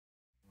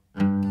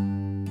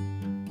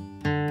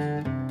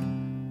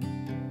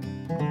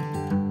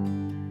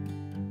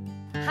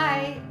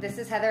This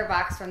is Heather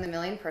Box from the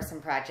Million Person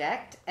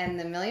Project, and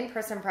the Million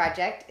Person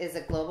Project is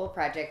a global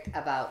project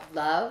about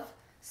love,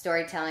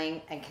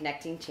 storytelling, and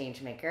connecting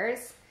change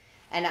makers.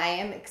 And I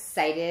am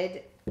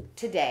excited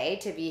today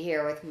to be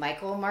here with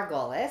Michael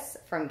Morgalis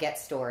from Get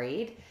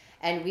Storied,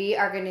 and we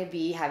are going to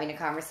be having a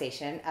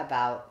conversation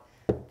about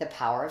the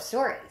power of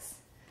stories.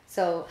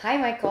 So, hi,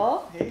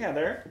 Michael. Hey,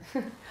 Heather.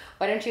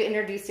 Why don't you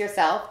introduce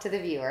yourself to the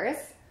viewers?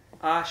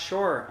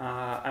 Sure.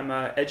 I'm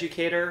an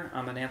educator,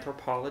 I'm an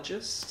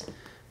anthropologist,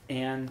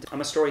 and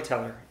I'm a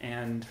storyteller.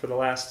 And for the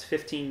last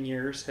 15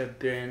 years have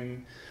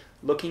been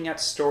looking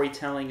at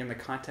storytelling in the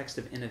context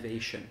of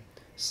innovation.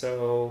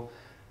 So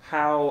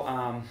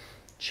how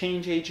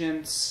change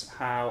agents,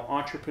 how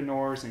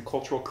entrepreneurs and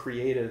cultural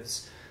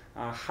creatives,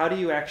 how do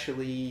you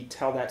actually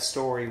tell that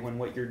story when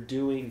what you're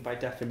doing by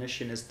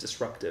definition is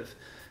disruptive,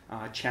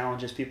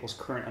 challenges people's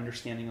current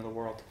understanding of the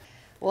world?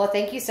 Well,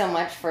 thank you so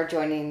much for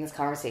joining this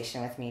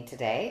conversation with me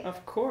today.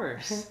 Of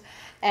course.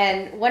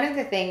 And one of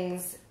the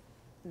things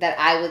that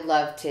I would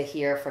love to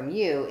hear from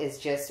you is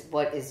just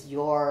what is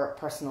your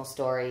personal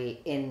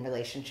story in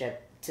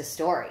relationship to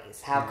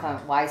stories?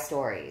 Why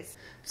stories?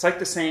 It's like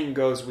the saying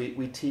goes,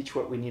 we teach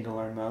what we need to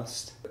learn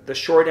most. The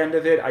short end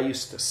of it, I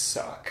used to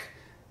suck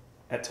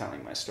at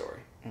telling my story.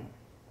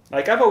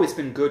 Like, I've always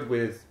been good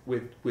with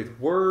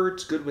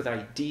words, good with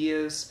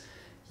ideas,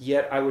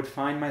 yet I would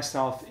find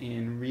myself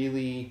in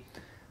really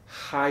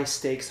high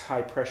stakes,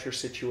 high pressure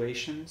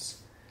situations,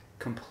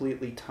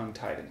 completely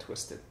tongue-tied and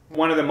twisted.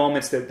 One of the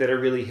moments that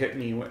really hit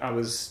me, I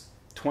was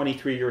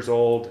 23 years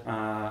old.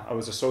 I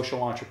was a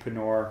social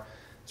entrepreneur,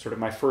 sort of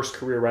my first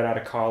career right out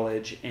of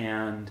college.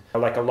 And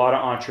like a lot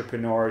of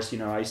entrepreneurs,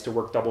 I used to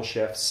work double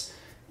shifts.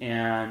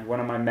 And one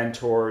of my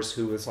mentors,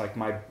 who was like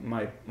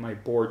my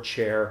board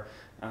chair,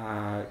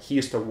 he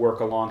used to work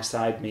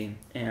alongside me.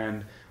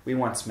 And we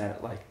once met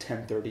at like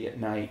 10:30 at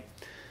night.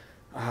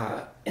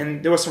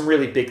 And there were some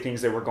really big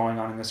things that were going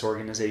on in this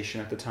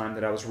organization at the time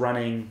that I was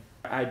running.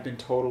 I'd been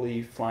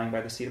totally flying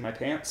by the seat of my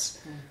pants,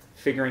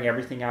 figuring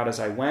everything out as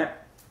I went.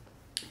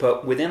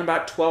 But within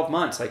about 12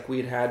 months, like,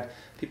 we had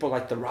people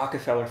like the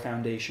Rockefeller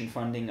Foundation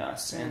funding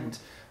us, and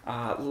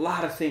a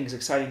lot of things,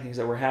 exciting things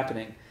that were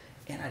happening.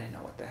 And I didn't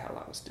know what the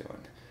hell I was doing,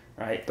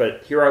 right?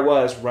 But here I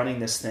was running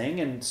this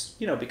thing, and,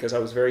 because I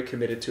was very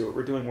committed to it,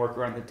 we're doing work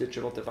around the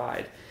digital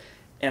divide.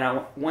 And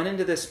I went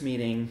into this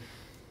meeting,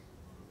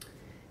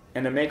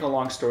 and to make a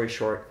long story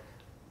short,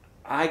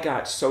 I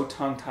got so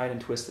tongue-tied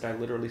and twisted, I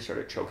literally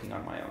started choking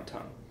on my own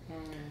tongue.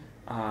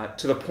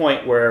 To the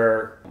point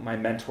where my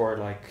mentor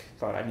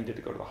thought I needed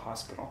to go to the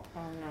hospital. Oh,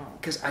 no.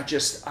 Because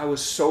I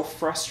was so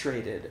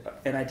frustrated,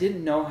 and I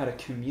didn't know how to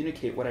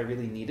communicate what I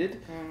really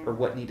needed or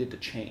what needed to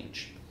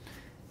change.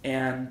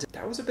 And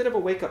that was a bit of a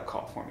wake-up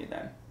call for me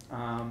then.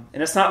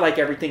 And it's not like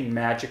everything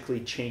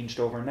magically changed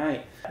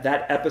overnight.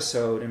 That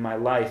episode in my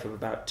life of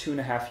about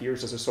 2.5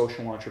 years as a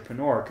social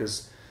entrepreneur,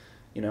 because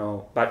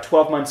about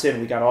 12 months in,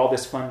 we got all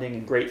this funding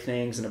and great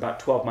things, and about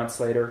 12 months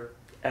later,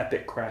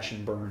 epic crash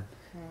and burn.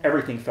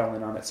 Everything fell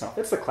in on itself.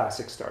 It's the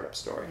classic startup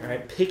story,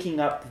 right? Picking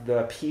up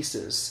the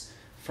pieces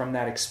from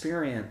that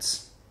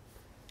experience,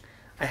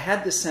 I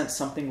had this sense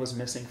something was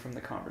missing from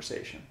the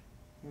conversation.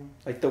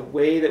 Like the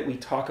way that we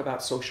talk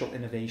about social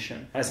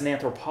innovation. As an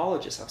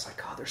anthropologist, I was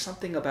like, there's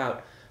something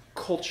about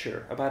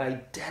culture, about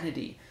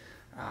identity.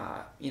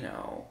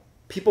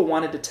 People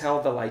wanted to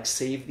tell the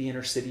save the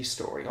inner city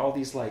story, all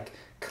these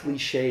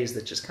cliches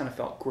that just kind of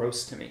felt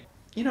gross to me.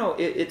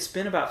 It's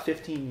been about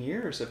 15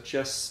 years of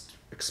just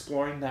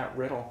exploring that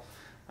riddle.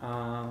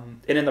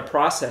 And in the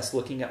process,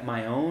 looking at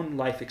my own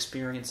life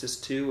experiences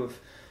too of,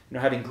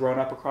 having grown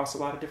up across a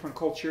lot of different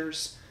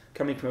cultures,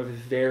 coming from a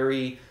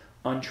very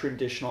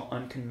untraditional,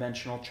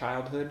 unconventional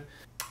childhood,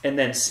 and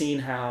then seeing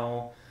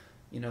how,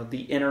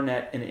 the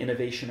internet and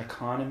innovation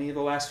economy of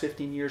the last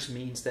 15 years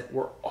means that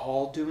we're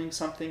all doing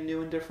something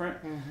new and different.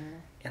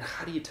 And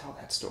how do you tell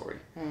that story?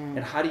 And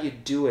how do you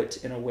do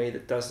it in a way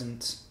that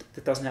doesn't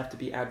have to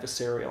be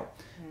adversarial,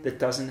 that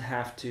doesn't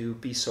have to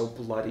be so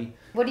bloody?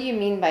 What do you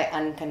mean by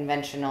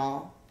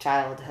unconventional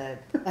childhood?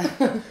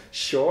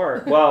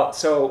 Sure. Well,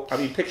 so,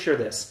 picture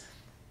this.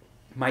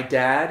 My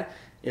dad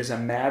is a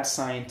mad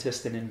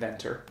scientist and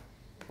inventor.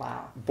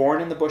 Wow.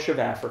 Born in the bush of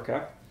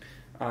Africa.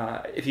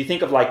 If you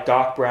think of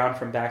Doc Brown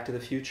from Back to the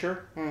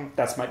Future,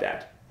 that's my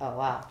dad. Oh,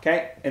 wow.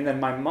 Okay? And then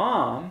my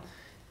mom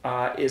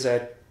is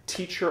a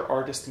teacher,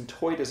 artist, and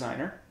toy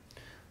designer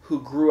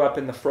who grew up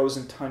in the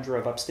frozen tundra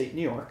of upstate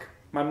New York.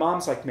 My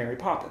mom's like Mary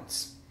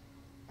Poppins.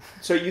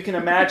 So you can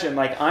imagine,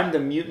 I'm the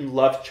mutant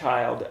love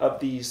child of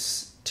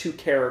these two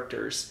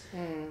characters.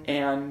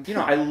 And,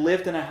 I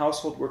lived in a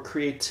household where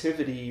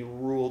creativity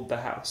ruled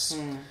the house.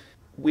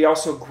 We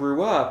also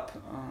grew up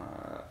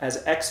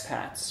as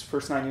expats,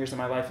 first 9 years of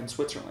my life in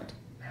Switzerland.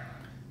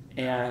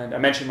 And I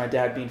mentioned my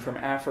dad being from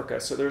Africa.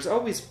 So there's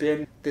always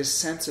been this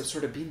sense of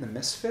sort of being the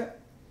misfit.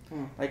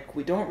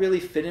 We don't really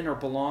fit in or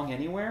belong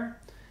anywhere.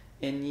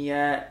 And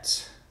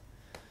yet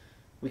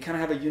we kind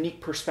of have a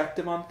unique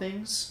perspective on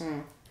things.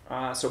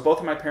 So both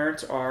of my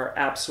parents are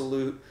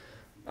absolute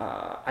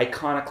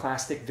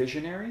iconoclastic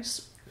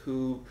visionaries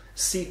who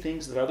see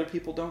things that other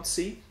people don't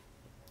see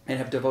and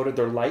have devoted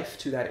their life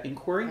to that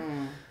inquiry.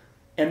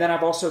 And then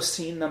I've also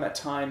seen them at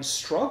times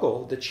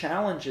struggle the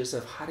challenges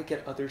of how to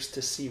get others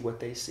to see what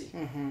they see.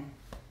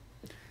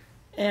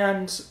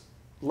 And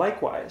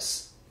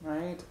likewise,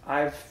 right,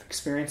 I've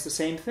experienced the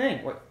same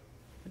thing. What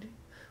do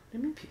you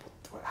mean people?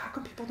 How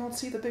come people don't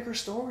see the bigger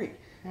story?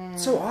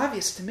 It's so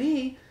obvious to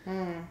me.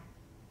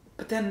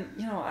 But then,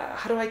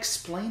 how do I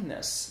explain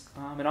this?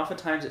 And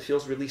oftentimes it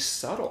feels really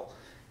subtle.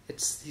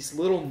 It's these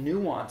little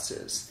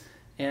nuances.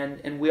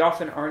 And we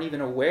often aren't even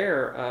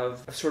aware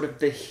of sort of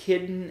the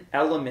hidden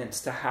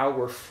elements to how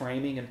we're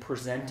framing and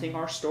presenting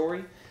our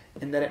story,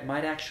 and that it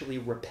might actually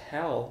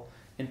repel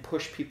and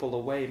push people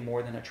away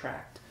more than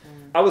attract.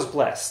 I was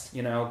blessed,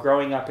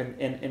 growing up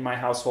in my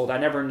household. I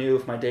never knew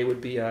if my day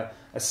would be a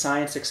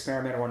science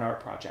experiment or an art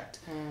project.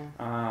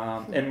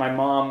 And my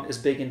mom is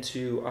big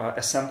into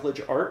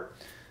assemblage art.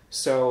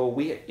 So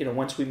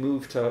once we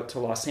moved to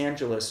Los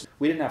Angeles,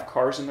 we didn't have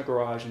cars in the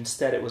garage.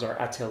 Instead, it was our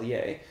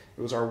atelier.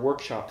 It was our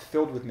workshop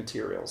filled with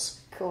materials.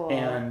 Cool.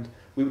 And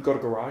we would go to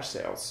garage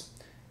sales.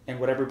 And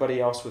what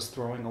everybody else was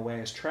throwing away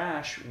as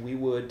trash, we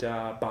would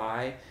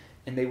buy,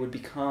 and they would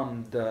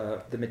become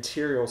the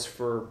materials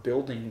for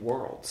building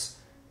worlds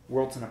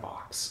in a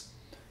box.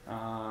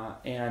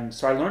 And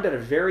so I learned at a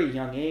very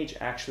young age,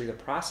 actually, the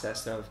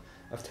process of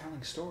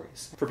telling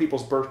stories. For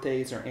people's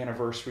birthdays or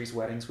anniversaries,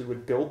 weddings, we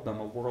would build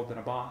them a world in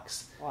a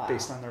box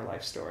based on their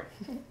life story.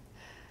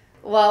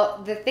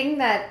 Well, the thing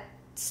that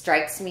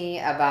strikes me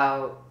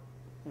about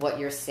what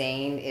you're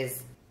saying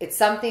is it's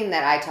something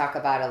that I talk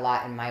about a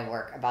lot in my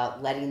work,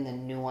 about letting the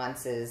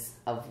nuances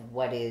of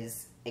what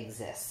is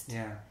exist.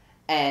 Yeah.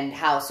 And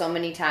how so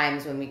many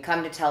times when we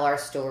come to tell our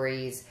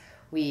stories,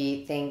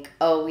 we think,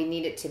 oh, we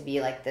need it to be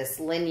like this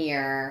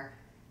linear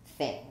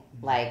thing.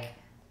 Like,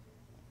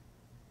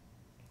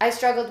 I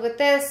struggled with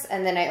this,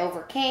 and then I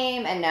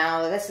overcame, and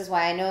now this is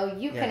why I know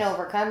you can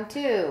overcome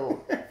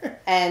too.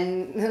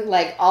 And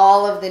like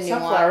all of the nuances.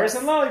 Sunflowers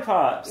and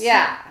lollipops.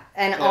 Yeah.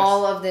 And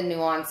all of the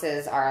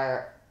nuances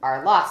are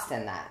lost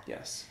in that.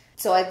 Yes.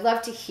 So I'd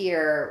love to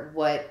hear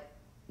what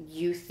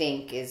you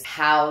think is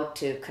how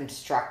to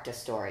construct a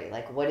story.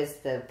 Like, what is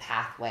the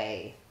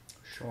pathway?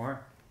 Sure.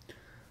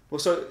 Well,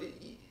 so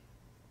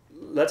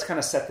let's kind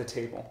of set the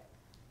table,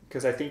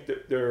 because I think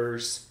that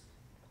there's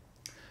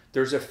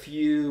a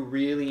few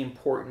really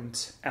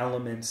important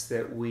elements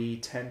that we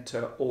tend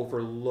to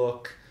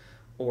overlook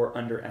or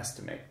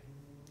underestimate,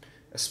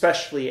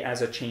 especially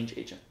as a change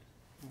agent.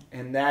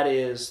 And that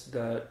is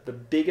the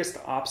biggest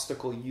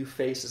obstacle you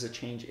face as a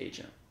change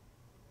agent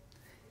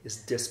is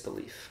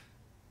disbelief.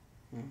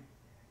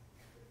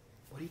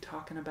 What are you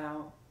talking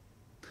about?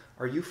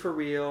 Are you for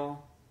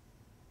real?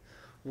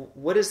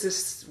 What is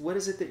this? What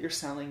is it that you're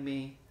selling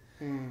me?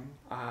 Can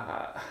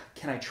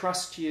I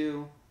trust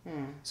you?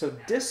 So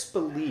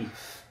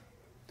disbelief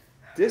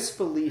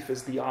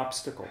is the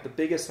obstacle, the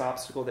biggest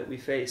obstacle that we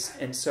face.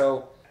 And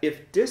so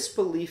if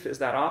disbelief is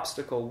that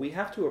obstacle, we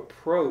have to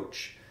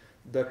approach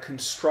the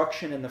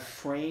construction and the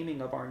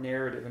framing of our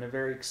narrative in a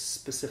very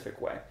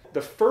specific way.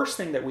 The first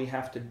thing that we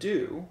have to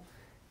do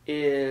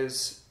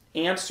is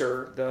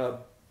answer the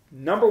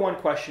number one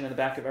question in the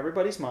back of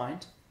everybody's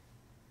mind,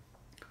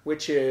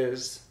 which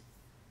is,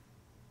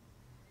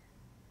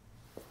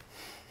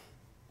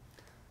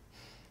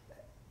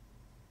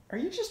 are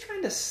you just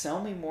trying to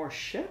sell me more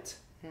shit?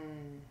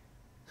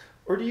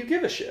 Or do you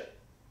give a shit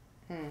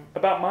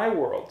about my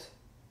world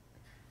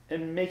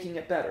and making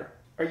it better?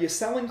 Are you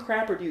selling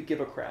crap or do you give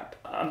a crap?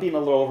 I'm being a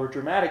little over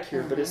dramatic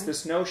here, but it's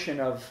this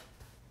notion of,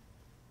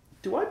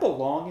 do I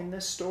belong in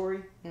this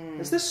story?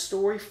 Is this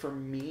story for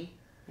me?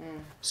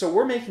 So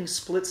we're making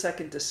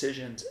split-second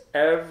decisions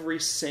every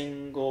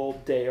single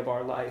day of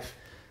our life.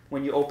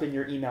 When you open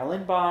your email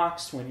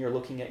inbox, when you're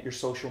looking at your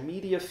social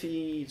media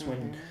feeds,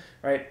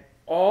 right?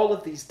 All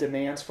of these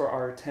demands for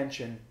our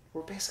attention,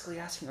 we're basically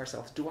asking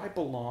ourselves, do I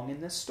belong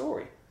in this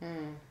story?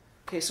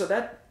 Okay, so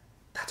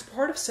that's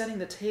part of setting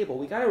the table.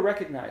 We got to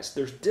recognize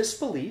there's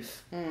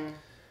disbelief,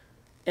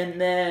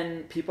 and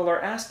then people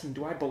are asking,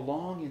 do I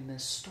belong in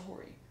this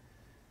story?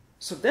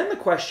 So then the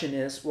question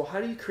is, well,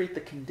 how do you create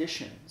the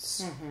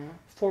conditions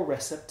for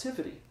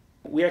receptivity?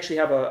 We actually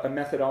have a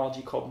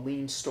methodology called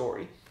Lean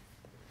Story,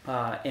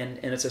 and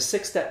it's a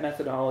 6-step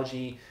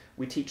methodology.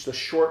 We teach the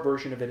short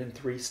version of it in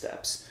 3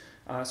 steps.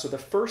 So the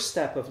first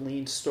step of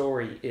Lean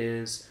Story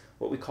is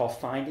what we call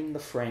finding the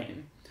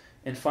frame.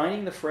 And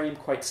finding the frame,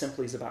 quite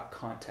simply, is about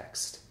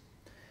context.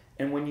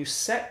 And when you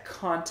set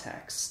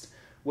context,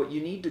 what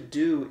you need to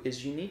do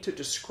is you need to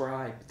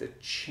describe the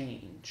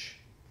change.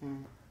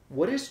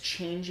 What is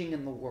changing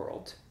in the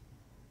world?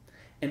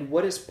 And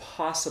what is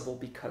possible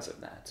because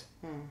of that?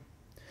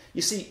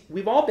 You see,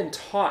 we've all been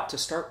taught to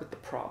start with the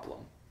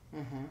problem.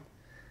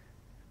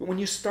 But when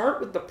you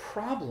start with the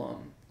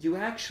problem, you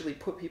actually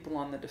put people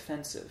on the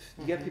defensive.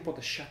 You get people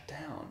to shut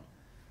down.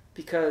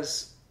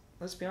 Because,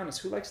 let's be honest,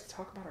 who likes to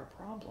talk about our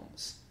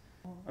problems?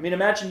 I mean,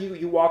 imagine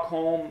you walk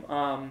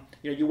home,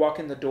 you walk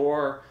in the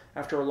door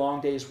after a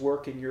long day's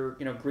work and you're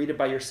greeted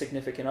by your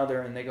significant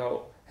other and they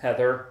go,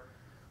 Heather,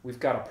 we've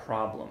got a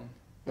problem.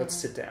 Let's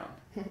sit down.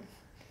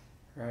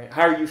 Right?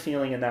 How are you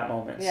feeling in that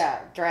moment? Yeah,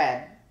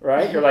 dread.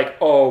 Right? You're like,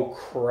 oh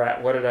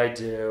crap, what did I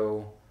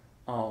do?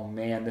 Oh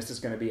man, this is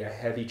going to be a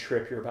heavy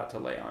trip you're about to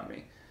lay on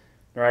me.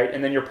 Right?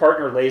 And then your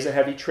partner lays a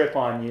heavy trip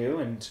on you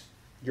and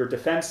you're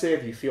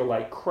defensive, you feel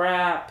like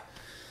crap,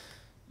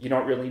 you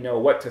don't really know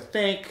what to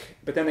think,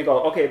 but then they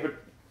go, okay, but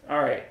all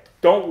right,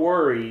 don't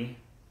worry,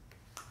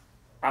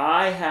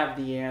 I have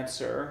the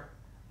answer.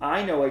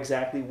 I know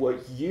exactly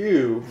what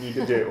you need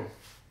to do.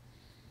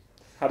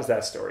 How does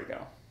that story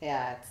go?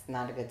 Yeah, it's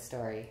not a good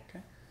story.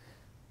 Okay.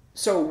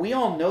 So we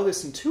all know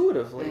this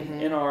intuitively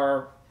in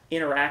our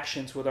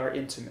interactions with our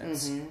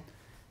intimates. And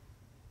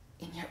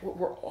yet what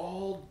we're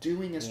all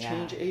doing as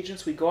change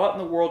agents, we go out in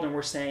the world and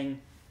we're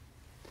saying,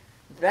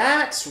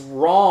 that's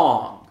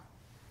wrong.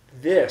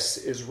 This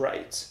is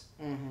right.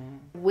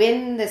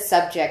 When the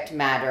subject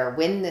matter,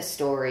 when the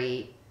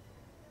story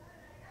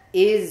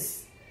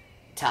is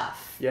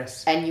tough.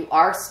 Yes. And you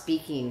are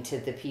speaking to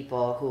the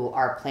people who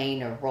are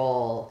playing a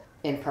role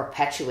in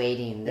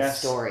perpetuating the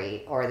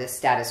story or the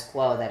status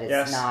quo that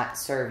is not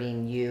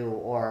serving you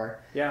or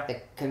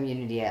the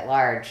community at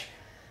large.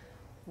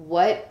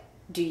 What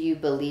do you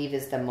believe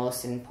is the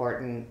most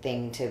important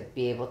thing to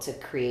be able to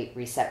create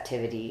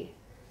receptivity?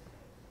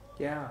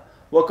 Yeah.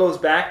 Well, it goes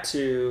back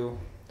to,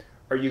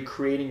 are you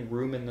creating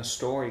room in the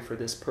story for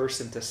this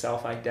person to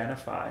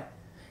self-identify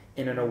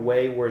in a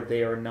way where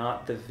they are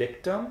not the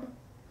victim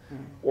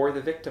or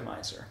the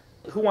victimizer?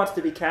 Who wants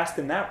to be cast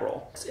in that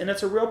role? And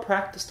it's a real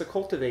practice to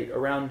cultivate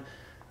around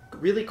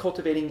really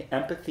cultivating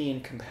empathy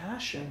and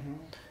compassion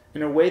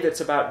in a way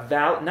that's about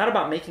not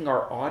about making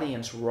our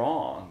audience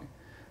wrong,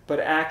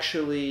 but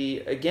actually,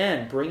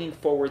 again, bringing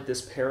forward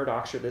this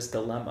paradox or this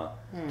dilemma,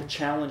 the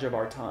challenge of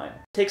our time.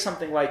 Take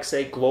something like,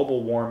 say,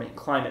 global warming,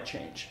 climate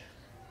change.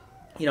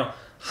 You know,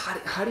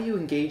 how do you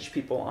engage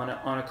people on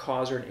a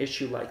cause or an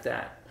issue like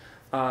that?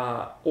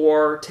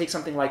 Or take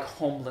something like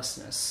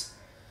homelessness.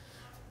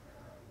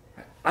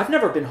 I've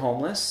never been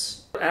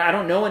homeless. I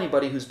don't know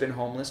anybody who's been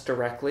homeless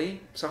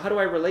directly. So how do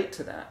I relate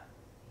to that?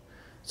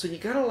 So you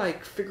gotta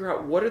like figure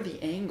out what are the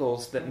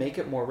angles that make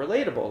it more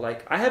relatable.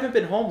 Like, I haven't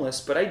been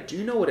homeless, but I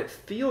do know what it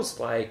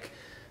feels like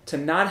to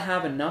not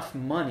have enough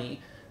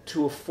money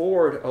to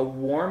afford a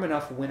warm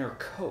enough winter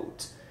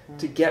coat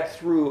to get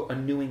through a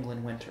New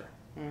England winter.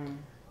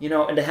 You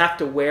know, and to have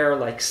to wear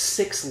like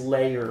 6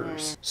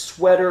 layers,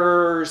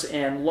 sweaters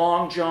and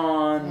long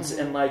johns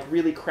and like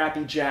really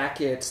crappy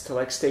jackets to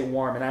like stay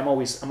warm. And I'm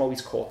always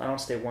cold. I don't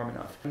stay warm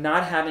enough.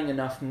 Not having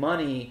enough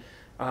money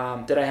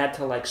that I had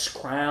to like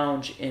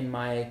scrounge in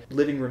my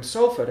living room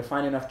sofa to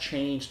find enough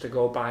change to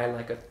go buy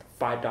like a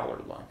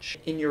 $5 lunch.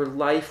 In your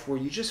life where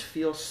you just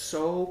feel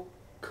so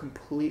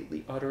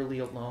completely, utterly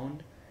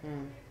alone,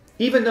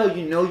 even though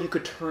you know you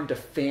could turn to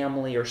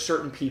family or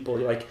certain people,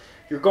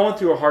 you're going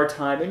through a hard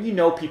time and you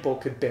know people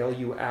could bail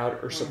you out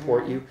or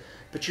support you,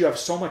 but you have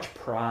so much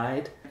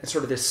pride and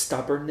sort of this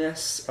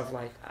stubbornness of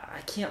like,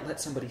 I can't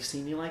let somebody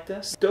see me like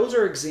this. Those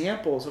are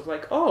examples of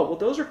like, oh, well,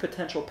 those are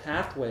potential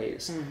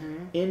pathways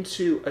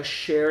into a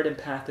shared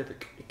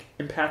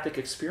empathic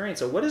experience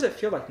of what does it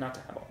feel like not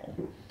to have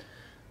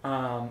a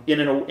home.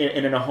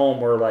 In a home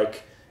where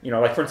like, you know,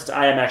 like for instance,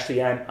 I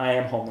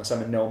am homeless.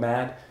 I'm a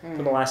nomad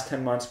for the last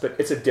 10 months, but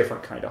it's a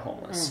different kind of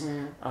homeless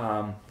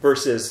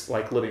versus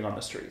like living on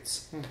the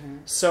streets.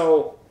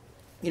 So,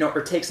 you know,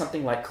 or take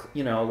something like,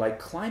 you know, like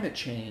climate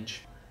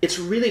change. It's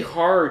really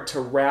hard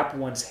to wrap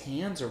one's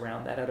hands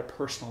around that at a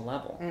personal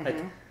level.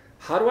 Like,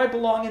 how do I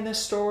belong in this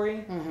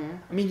story?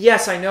 I mean,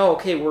 yes, I know,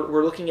 okay,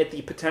 we're looking at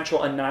the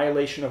potential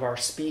annihilation of our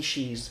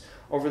species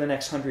over the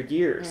next 100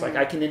 years. Like,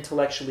 I can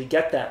intellectually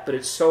get that, but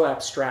it's so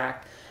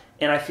abstract.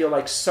 And I feel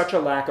like such a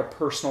lack of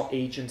personal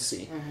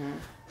agency.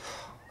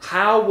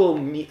 How will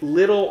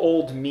little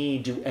old me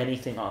do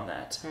anything on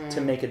that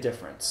to make a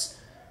difference?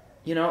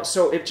 You know,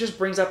 so it just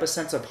brings up a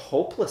sense of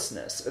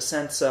hopelessness, a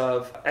sense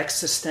of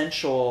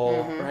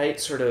existential, right,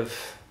 sort of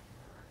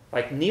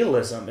like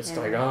nihilism. It's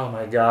like, oh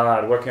my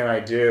God, what can I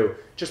do?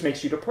 It just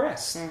makes you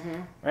depressed,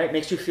 right? It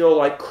makes you feel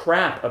like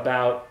crap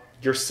about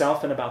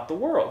yourself and about the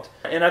world.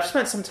 And I've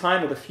spent some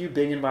time with a few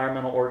big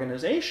environmental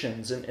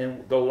organizations,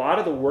 and a lot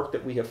of the work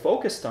that we have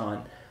focused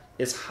on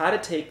is how to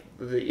take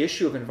the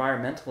issue of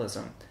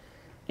environmentalism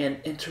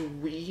and to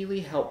really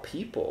help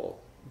people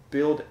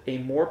build a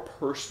more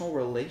personal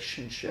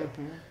relationship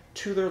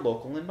to their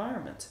local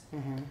environment,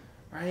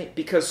 right?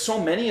 Because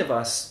so many of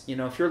us, you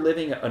know, if you're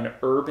living an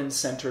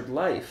urban-centered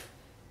life,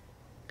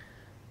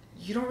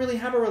 you don't really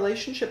have a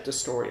relationship to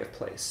story of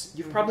place.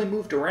 You've probably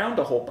moved around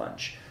a whole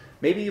bunch.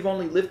 Maybe you've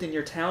only lived in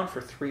your town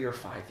for 3 or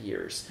 5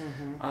 years.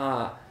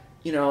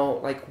 You know,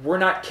 like we're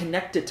not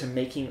connected to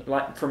making,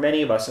 like, for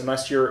many of us,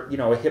 unless you're, you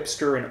know, a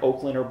hipster in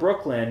Oakland or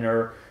Brooklyn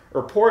or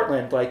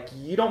Portland, like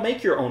you don't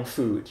make your own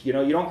food. You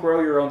know, you don't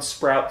grow your own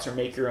sprouts or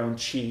make your own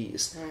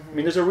cheese. I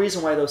mean, there's a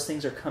reason why those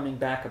things are coming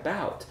back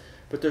about.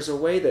 But there's a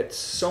way that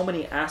so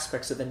many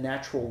aspects of the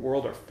natural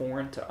world are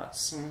foreign to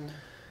us.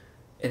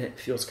 And it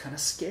feels kind of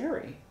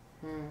scary.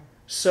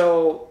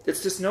 So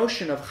it's this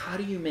notion of how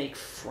do you make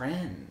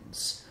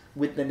friends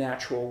with the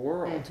natural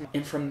world.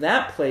 And from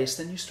that place,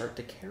 then you start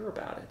to care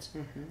about it.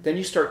 Then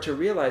you start to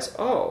realize,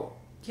 oh,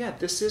 yeah,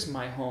 this is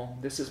my home.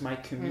 This is my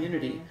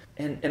community.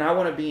 And I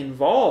want to be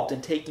involved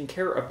in taking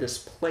care of this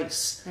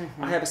place.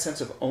 I have a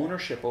sense of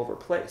ownership over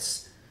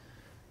place.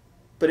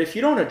 But if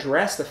you don't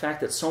address the fact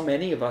that so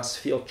many of us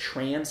feel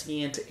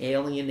transient,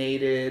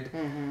 alienated,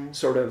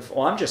 sort of,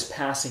 oh, I'm just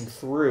passing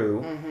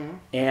through,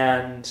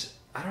 and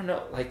I don't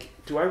know, like,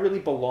 do I really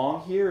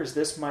belong here? Is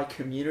this my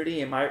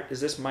community?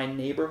 Is this my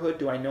neighborhood?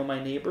 Do I know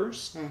my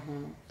neighbors?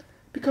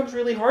 It becomes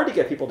really hard to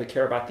get people to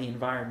care about the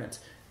environment.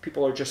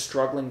 People are just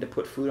struggling to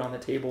put food on the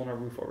table and a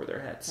roof over their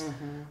heads,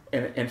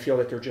 and feel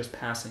that they're just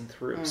passing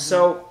through.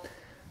 So,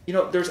 you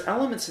know, there's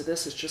elements of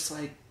this. It's just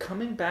like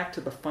coming back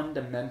to the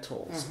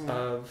fundamentals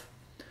of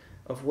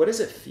what does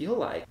it feel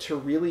like to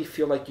really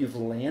feel like you've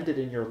landed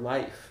in your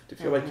life, to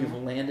feel like you've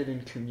landed in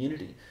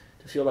community,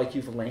 to feel like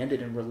you've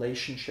landed in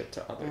relationship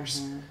to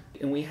others.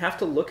 And we have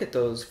to look at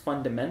those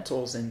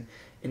fundamentals and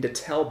to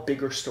tell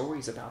bigger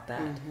stories about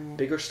that,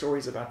 bigger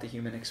stories about the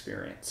human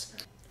experience.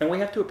 And we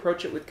have to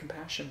approach it with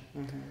compassion.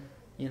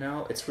 You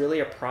know, it's really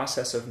a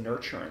process of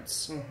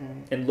nurturance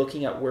and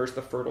looking at where's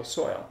the fertile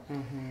soil.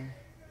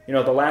 You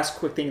know, the last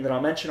quick thing that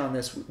I'll mention on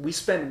this, we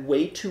spend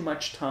way too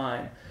much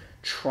time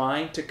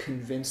trying to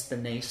convince the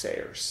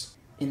naysayers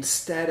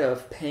instead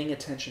of paying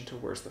attention to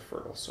where's the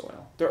fertile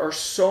soil. There are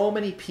so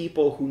many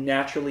people who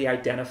naturally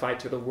identify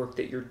to the work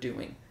that you're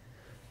doing.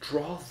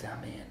 Draw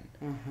them in.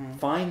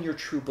 Find your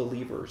true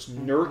believers.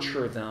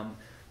 Nurture them.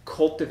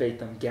 Cultivate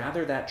them.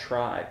 Gather that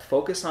tribe.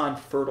 Focus on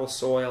fertile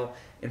soil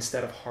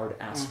instead of hard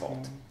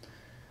asphalt.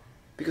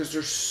 Because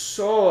there's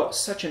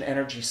such an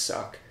energy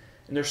suck.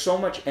 And there's so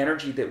much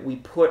energy that we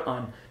put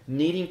on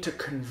needing to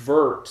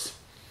convert.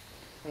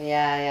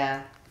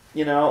 Yeah.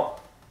 You know,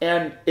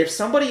 and if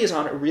somebody is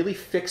on a really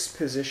fixed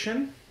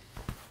position,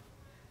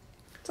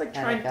 it's like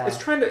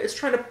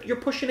you're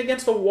pushing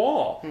against a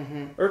wall.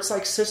 Or it's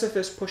like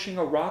Sisyphus pushing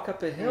a rock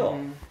up a hill.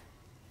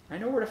 I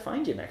know where to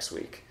find you next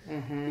week.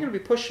 You're going to be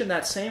pushing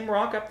that same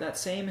rock up that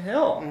same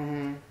hill.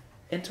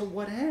 And to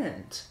what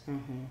end?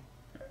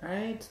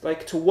 Right?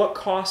 Like, to what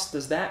cost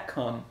does that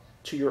come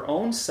to your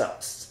own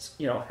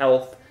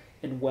health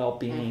and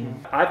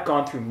well-being? I've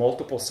gone through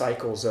multiple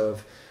cycles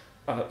of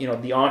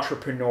the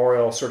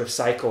entrepreneurial sort of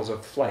cycles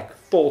of like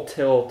full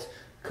tilt,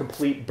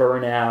 complete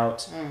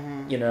burnout,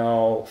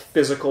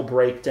 physical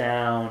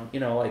breakdown,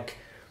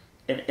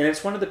 and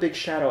it's one of the big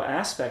shadow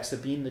aspects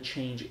of being the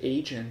change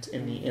agent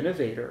and the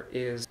innovator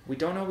is we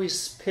don't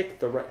always pick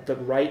the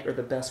right or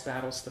the best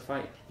battles to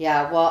fight.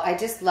 Yeah, well, I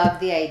just love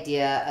the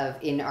idea of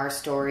in our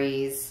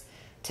stories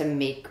to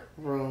make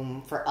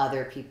room for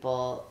other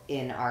people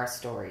in our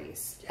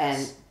stories. Yes.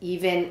 And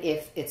even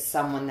if it's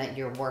someone that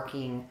you're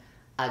working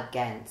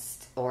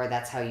against or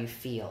that's how you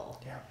feel.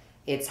 Yeah.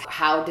 It's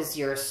how does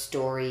your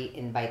story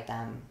invite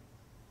them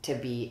to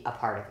be a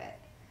part of it.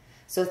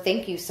 So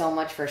thank you so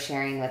much for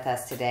sharing with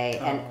us today.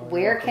 And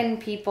where can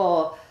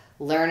people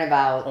learn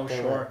about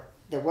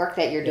the work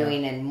that you're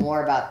doing and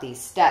more about these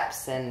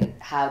steps and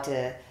how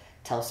to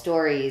tell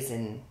stories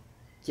and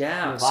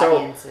move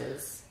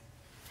audiences?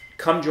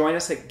 Come join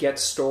us at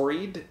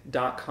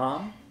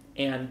getstoried.com.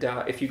 And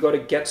if you go to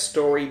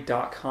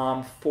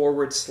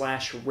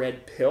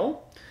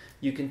getstoried.com/redpill,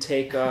 you can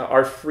take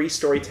our free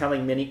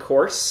storytelling mini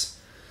course.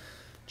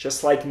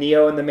 Just like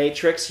Neo in the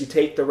Matrix, you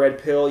take the red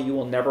pill, you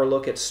will never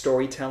look at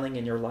storytelling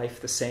in your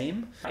life the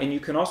same. And you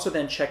can also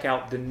then check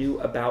out the new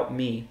About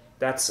Me.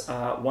 That's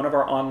one of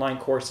our online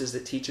courses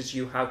that teaches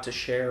you how to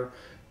share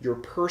your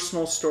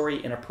personal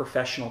story in a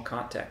professional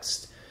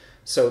context.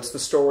 So it's the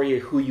story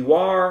of who you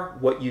are,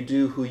 what you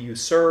do, who you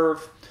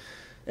serve,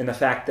 and the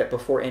fact that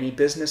before any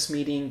business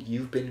meeting,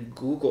 you've been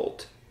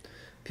Googled.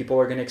 People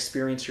are going to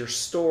experience your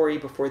story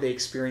before they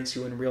experience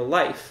you in real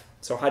life.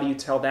 So how do you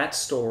tell that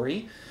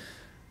story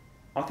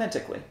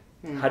authentically?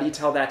 How do you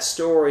tell that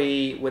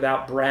story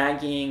without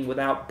bragging,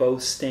 without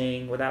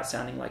boasting, without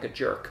sounding like a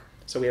jerk?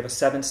 So we have a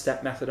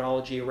 7-step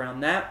methodology around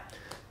that.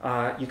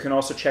 You can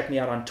also check me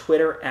out on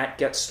Twitter at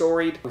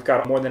GetStoried. We've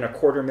got more than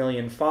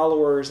 250,000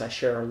 followers. I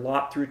share a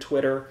lot through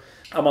Twitter.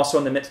 I'm also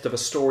in the midst of a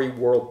Story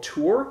World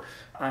Tour.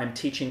 I'm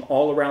teaching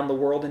all around the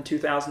world in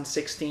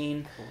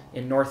 2016,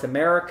 in North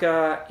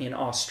America, in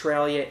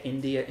Australia,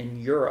 India,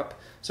 and Europe.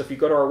 So if you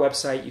go to our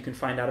website, you can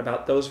find out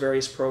about those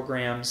various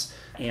programs.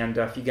 And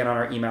if you get on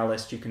our email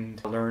list, you can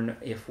learn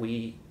if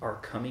we are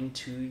coming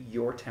to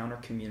your town or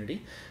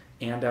community.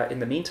 And in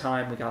the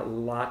meantime, we got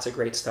lots of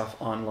great stuff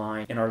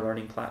online in our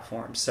learning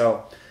platform.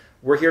 So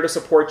we're here to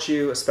support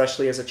you,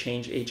 especially as a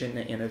change agent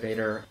and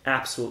innovator.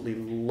 Absolutely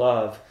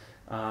love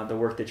the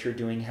work that you're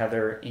doing,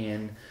 Heather,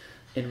 in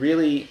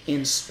really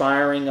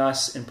inspiring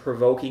us and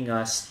provoking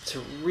us to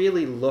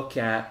really look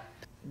at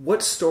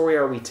what story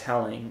are we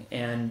telling,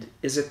 and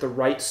is it the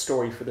right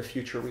story for the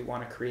future we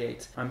want to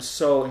create? I'm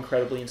so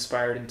incredibly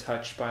inspired and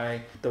touched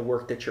by the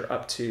work that you're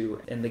up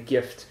to and the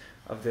gift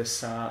of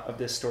this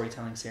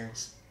storytelling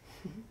series.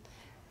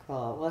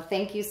 Cool. Well,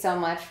 thank you so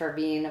much for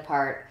being a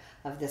part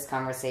of this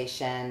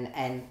conversation,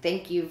 and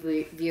thank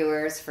you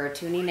viewers for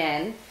tuning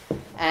in.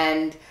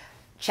 And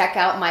check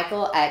out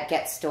Michael at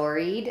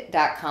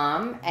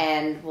getstoried.com,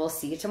 and we'll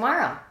see you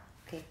tomorrow.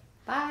 Okay,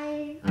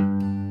 bye.